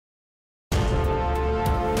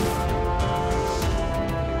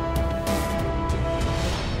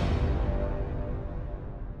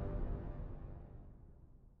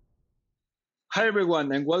Hi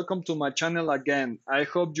everyone and welcome to my channel again. I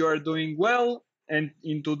hope you are doing well, and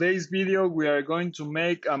in today's video we are going to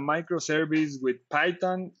make a microservice with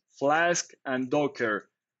Python, Flask and Docker.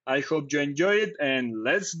 I hope you enjoy it and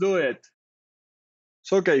let's do it.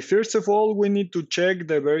 So okay, first of all we need to check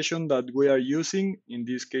the version that we are using. In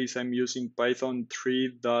this case I'm using Python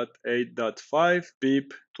 3.8.5,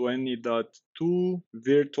 pip 20.2,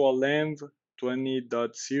 virtual env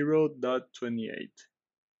 20.0.28.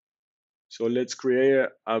 So let's create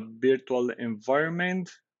a virtual environment.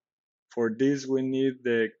 For this, we need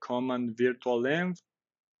the command virtual env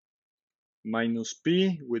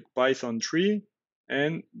 -p with Python 3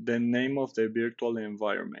 and the name of the virtual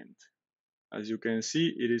environment. As you can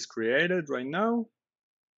see, it is created right now.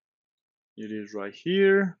 It is right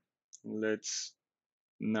here. Let's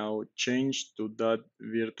now change to that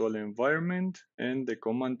virtual environment, and the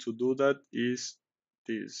command to do that is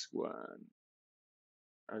this one.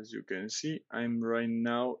 As you can see, I'm right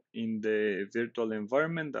now in the virtual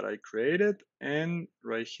environment that I created, and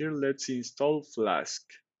right here, let's install Flask.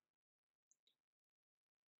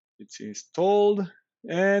 It's installed,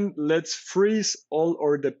 and let's freeze all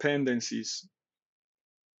our dependencies.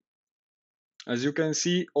 As you can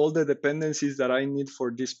see, all the dependencies that I need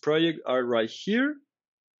for this project are right here.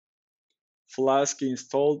 Flask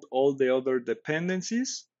installed all the other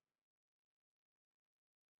dependencies.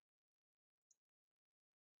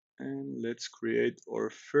 And let's create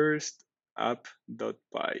our first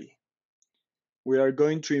app.py. We are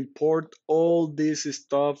going to import all this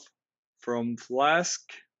stuff from Flask,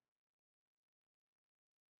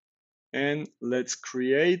 and let's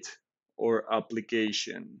create our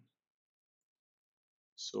application.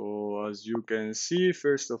 So as you can see,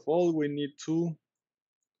 first of all, we need to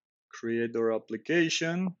create our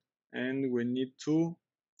application, and we need to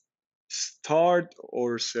start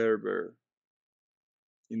our server.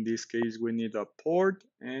 In this case, we need a port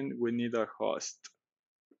and we need a host.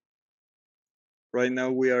 Right now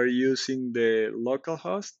we are using the local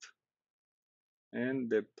host and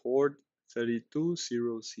the port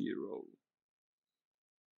 3200.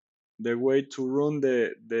 The way to run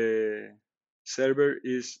the server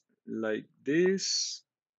is like this,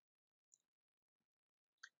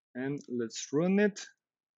 and let's run it.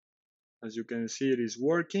 As you can see, it is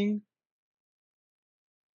working.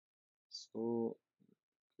 So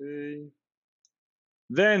okay,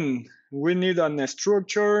 then we need a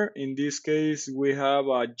structure. In this case we have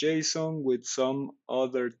a JSON with some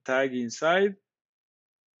other tag inside,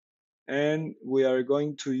 and we are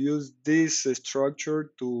going to use this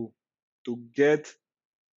structure to get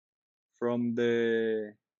from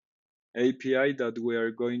the API that we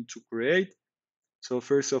are going to create. So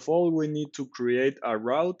first of all, we need to create a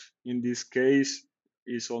route. In this case,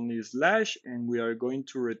 is only slash, and we are going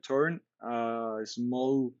to return a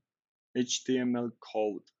small HTML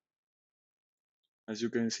code. As you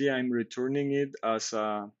can see, I'm returning it as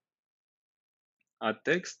a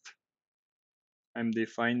text. I'm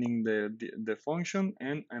defining the function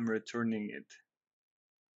and I'm returning it.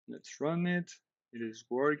 Let's run it. It is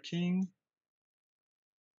working.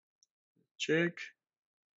 Check.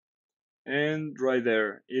 And right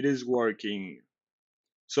there, it is working.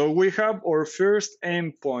 So we have our first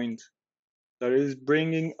endpoint that is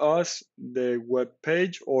bringing us the web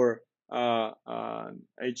page or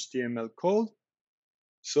HTML code.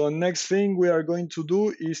 So next thing we are going to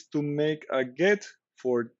do is to make a get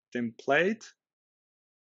for template.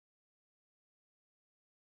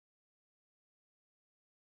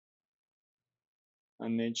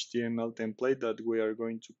 An HTML template that we are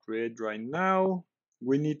going to create right now.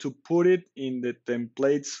 We need to put it in the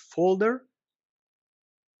templates folder,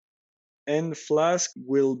 and Flask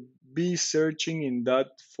will be searching in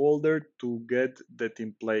that folder to get the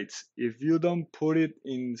templates. If you don't put it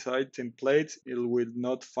inside templates, it will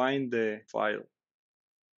not find the file.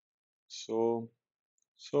 So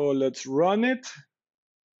let's run it,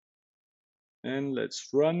 and let's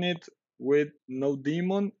run it with no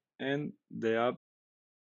daemon and the app.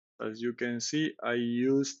 As you can see, I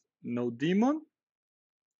used no daemon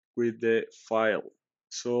with the file.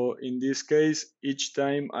 So in this case, each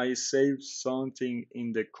time I save something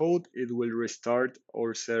in the code, it will restart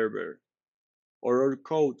our server or our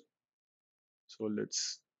code. So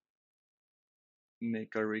let's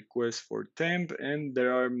make a request for temp, and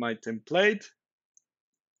there are my template,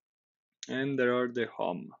 and there are the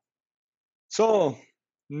home. So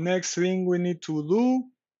next thing we need to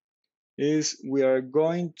do is we are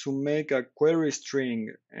going to make a query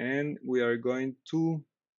string, and we are going to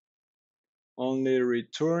only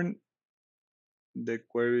return the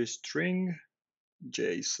query string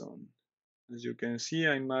JSON. As you can see,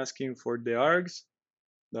 I'm asking for the args,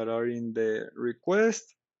 that are in the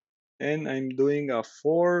request, and I'm doing a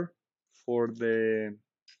for for the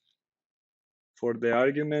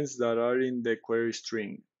arguments that are in the query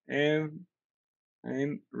string, and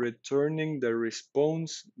I'm returning the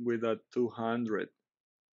response with a 200.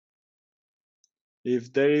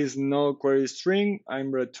 If there is no query string,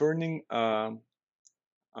 I'm returning an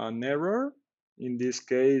error. In this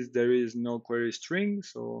case, there is no query string,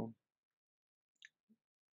 so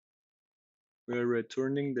we're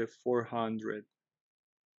returning the 400.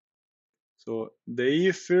 So the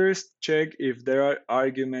if first check if there are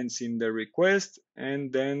arguments in the request,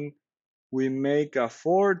 and then we make a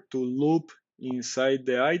for to loop inside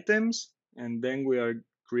the items, and then we are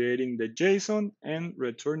creating the JSON and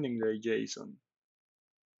returning the JSON.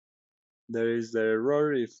 There is the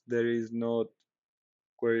error if there is not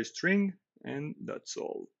query string, and that's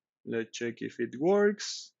all. Let's check if it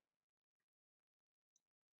works.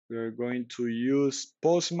 We are going to use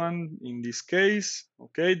Postman in this case.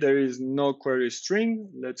 Okay, there is no query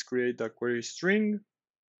string. Let's create a query string.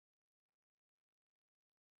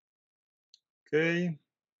 Okay.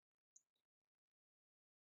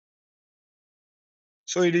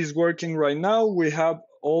 So it is working right now. We have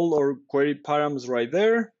all our query params right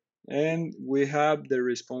there, and we have the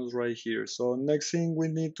response right here. So next thing we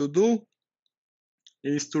need to do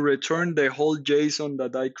is to return the whole JSON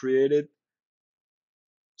that I created.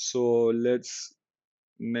 So let's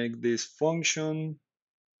make this function.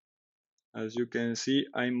 As you can see,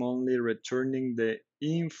 I'm only returning the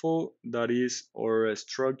info that is or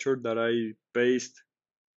structure that I paste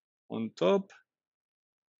on top,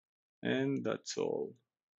 and that's all.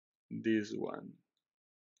 This one.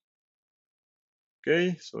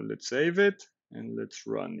 Okay, so let's save it and let's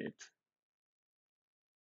run it.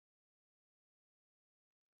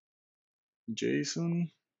 JSON.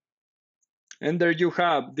 And there you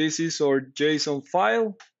have, this is our JSON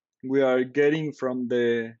file we are getting from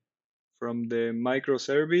the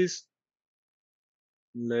microservice.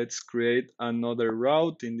 Let's create another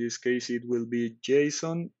route. In this case, it will be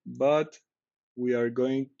JSON, but we are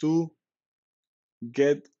going to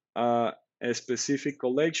get a specific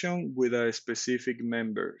collection with a specific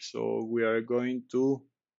member. So we are going to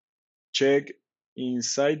check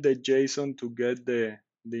inside the JSON to get the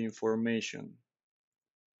information.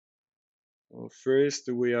 So first,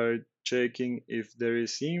 we are checking if there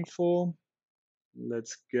is info.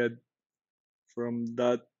 Let's get from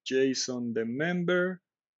that JSON the member.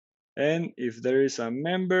 And if there is a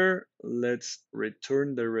member, let's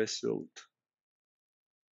return the result.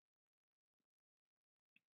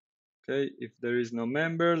 Okay, if there is no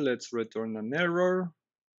member, let's return an error.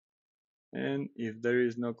 And if there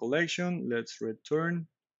is no collection, let's return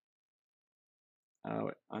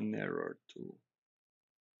an error too.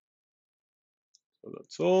 So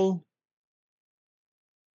that's all.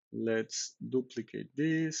 Let's duplicate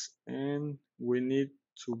this, and we need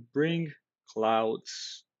to bring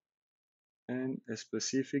clouds and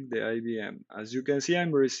specific the IBM. As you can see,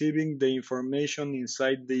 I'm receiving the information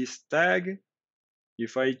inside this tag.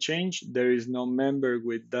 If I change, there is no member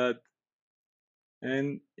with that.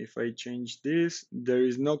 And if I change this, there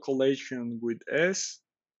is no collection with S.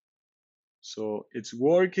 So it's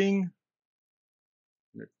working.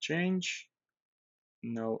 Let's change.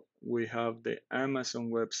 Now we have the Amazon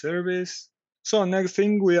Web Service. So next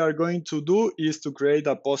thing we are going to do is to create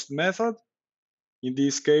a post method. In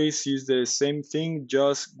this case, is the same thing,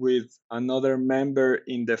 just with another member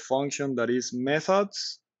in the function that is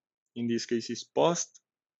methods. In this case is post.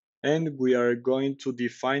 And we are going to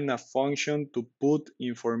define a function to put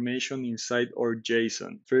information inside our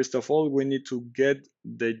JSON. First of all, we need to get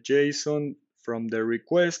the JSON from the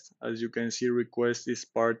request. As you can see, request is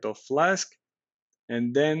part of Flask.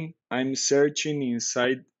 And then I'm searching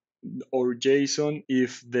inside our JSON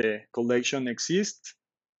if the collection exists.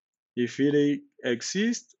 If it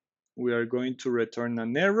exists, we are going to return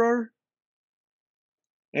an error.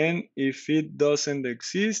 And if it doesn't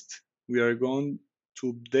exist, we are going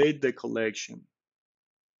to update the collection.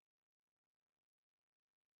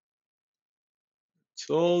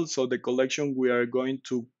 So the collection, we are going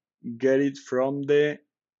to get it from the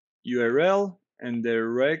URL, and the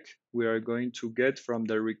rec we are going to get from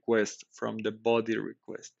the request, from the body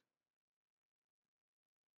request.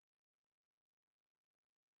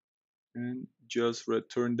 And just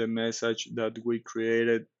return the message that we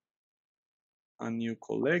created a new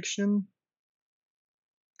collection.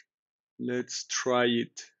 Let's try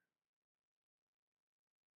it.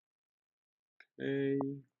 Okay.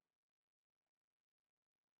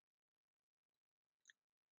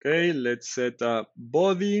 Okay, let's set a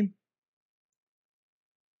body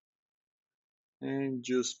and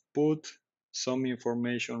just put some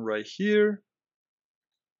information right here.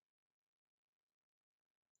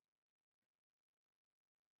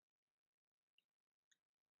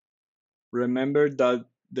 Remember that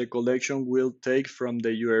the collection will take from the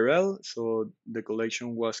URL, so the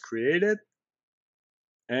collection was created,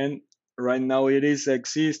 and right now it is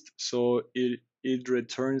exist, so it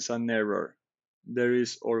returns an error. There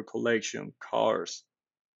is our collection, cars.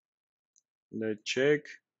 Let's check.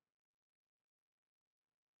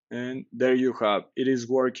 And there you have, it is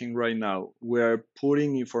working right now. We are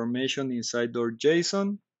putting information inside our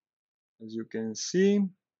JSON, as you can see.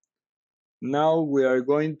 Now we are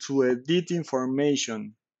going to edit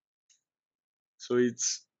information. So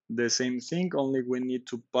it's the same thing, only we need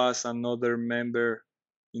to pass another member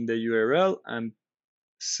in the URL and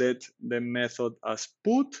set the method as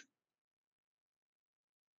put.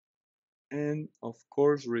 And of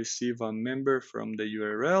course, receive a member from the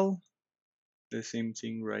URL. The same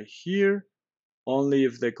thing right here. Only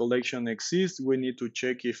if the collection exists, we need to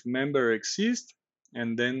check if member exists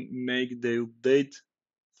and then make the update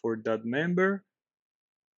for that member.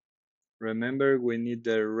 Remember, we need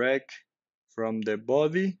the rec from the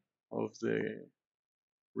body of the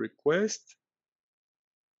request.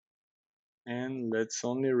 And let's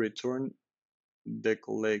only return the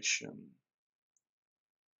collection.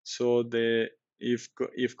 So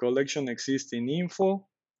if collection exists in info,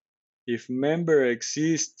 if member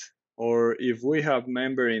exists, or if we have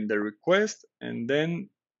member in the request, and then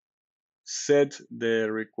set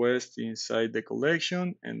the request inside the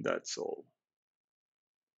collection, and that's all.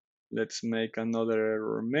 Let's make another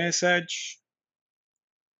error message.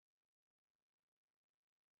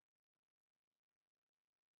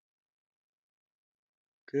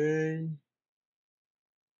 Okay.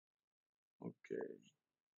 Okay.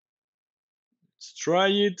 Let's try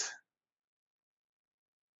it.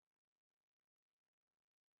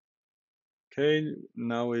 Okay,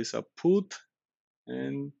 now is a put,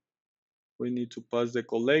 and we need to pass the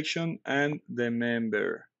collection and the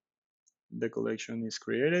member. The collection is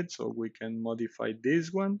created, so we can modify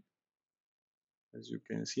this one. As you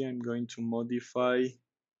can see, I'm going to modify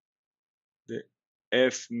the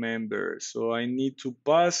F member. So I need to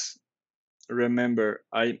pass, remember,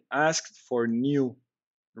 I asked for new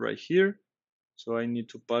right here. So I need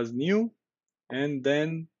to pass new and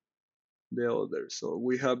then the other. So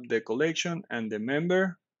we have the collection and the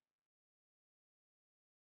member.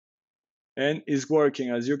 And it's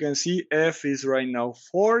working. As you can see, F is right now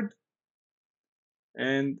Ford.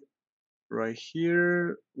 And right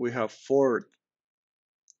here, we have Ford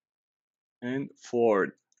and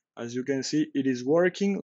Ford. As you can see, it is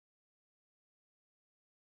working.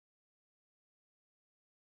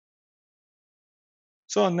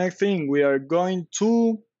 So next thing, we are going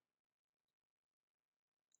to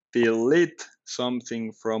delete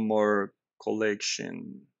something from our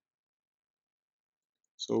collection.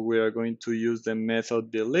 So we are going to use the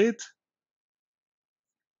method delete.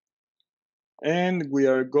 And we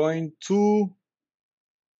are going to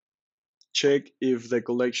check if the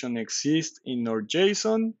collection exists in our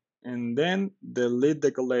JSON and then delete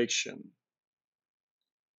the collection.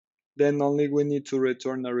 Then only we need to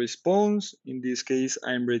return a response. In this case,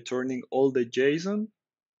 I'm returning all the JSON.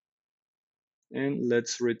 And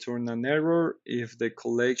let's return an error if the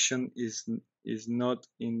collection is not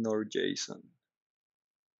in our JSON.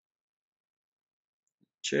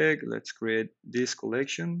 Check, let's create this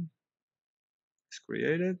collection. It's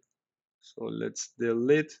created. So let's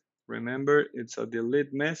delete. Remember, it's a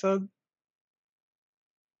delete method.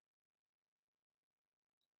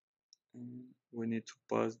 And we need to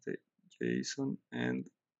pass the JSON and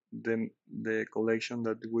the collection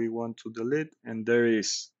that we want to delete. And there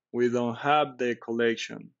is. We don't have the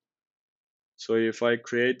collection. So if I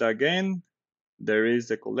create again, there is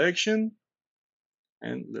the collection.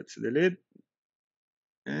 And let's delete.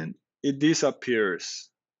 And it disappears.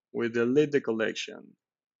 We delete the collection.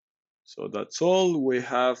 So that's all. We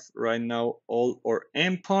have right now all our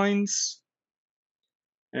endpoints.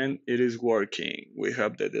 And it is working. We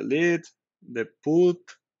have the delete, the put,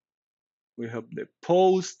 we have the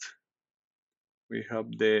post, we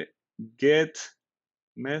have the get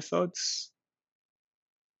methods,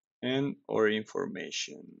 and our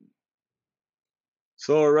information.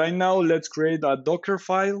 So right now, let's create a Docker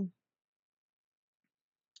file,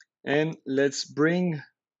 and let's bring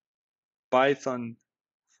Python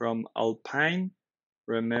from Alpine.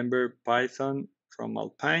 Remember Python from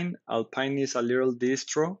Alpine. Alpine is a little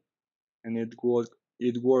distro, and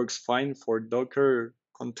it works fine for Docker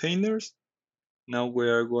containers. Now we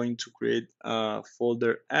are going to create a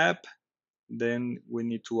folder app. Then we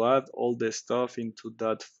need to add all the stuff into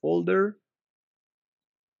that folder.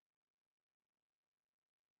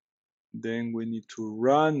 Then we need to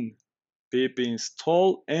run pip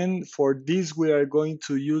install, and for this we are going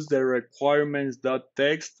to use the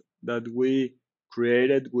requirements.txt that we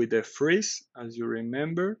created with the freeze, as you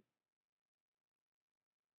remember.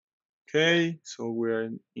 Okay, so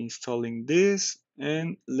we're installing this,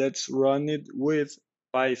 and let's run it with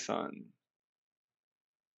Python.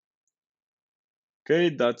 Okay,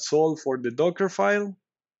 that's all for the Docker file.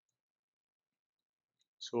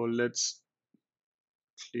 So let's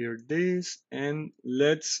clear this and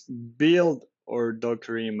let's build our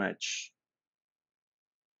Docker image.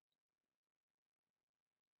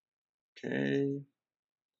 Okay,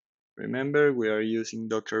 remember we are using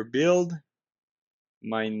Docker build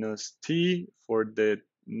 -t for the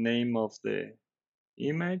name of the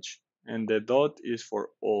image, and the dot is for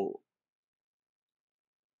all.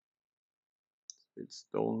 It's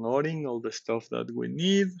downloading all the stuff that we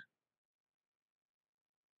need.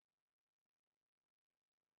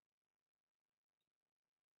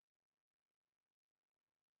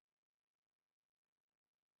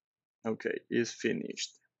 Okay, it's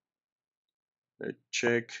finished. Let's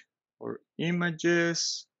check our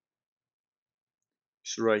images.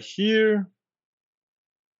 It's right here.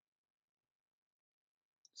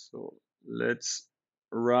 So let's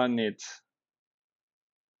run it.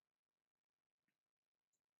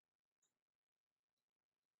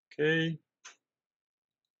 Okay.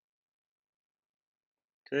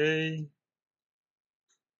 Okay.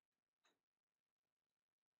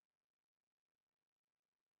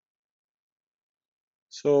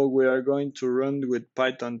 So we are going to run with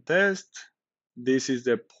Python test. This is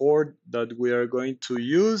the port that we are going to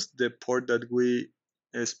use, the port that we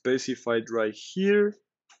specified right here,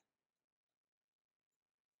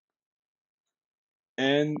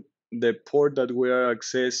 and the port that we are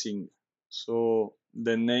accessing. So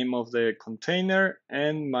the name of the container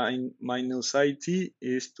and -it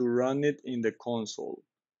is to run it in the console.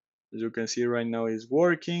 As you can see right now it's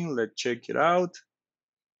working. Let's check it out.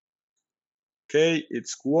 Okay,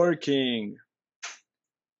 it's working.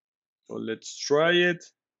 So let's try it.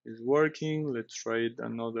 It's working. Let's try it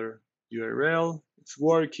another URL. It's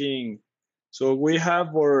working. So we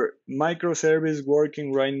have our microservice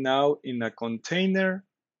working right now in a container.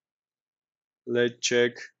 Let's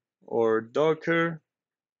check our Docker.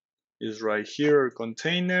 Is right here, our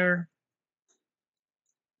container.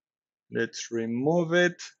 Let's remove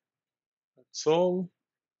it. That's all.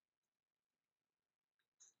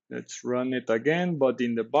 Let's run it again, but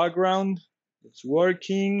in the background. It's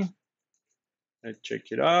working. Let's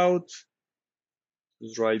check it out.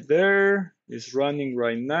 It's right there. It's running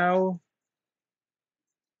right now.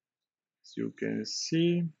 As you can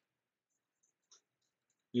see,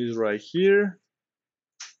 it's right here.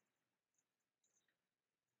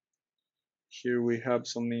 Here we have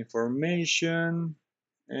some information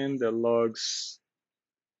and the logs.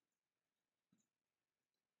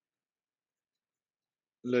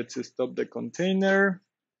 Let's stop the container.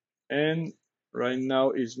 And right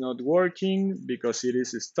now it's not working because it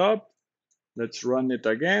is stopped. Let's run it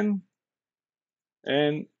again.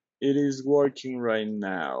 And it is working right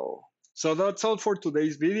now. So that's all for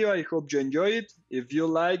today's video. I hope you enjoyed it. If you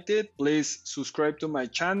liked it, please subscribe to my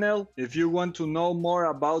channel. If you want to know more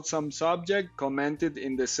about some subject, comment it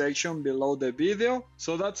in the section below the video.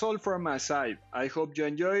 So that's all from my side. I hope you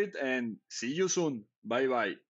enjoyed it and see you soon. Bye bye.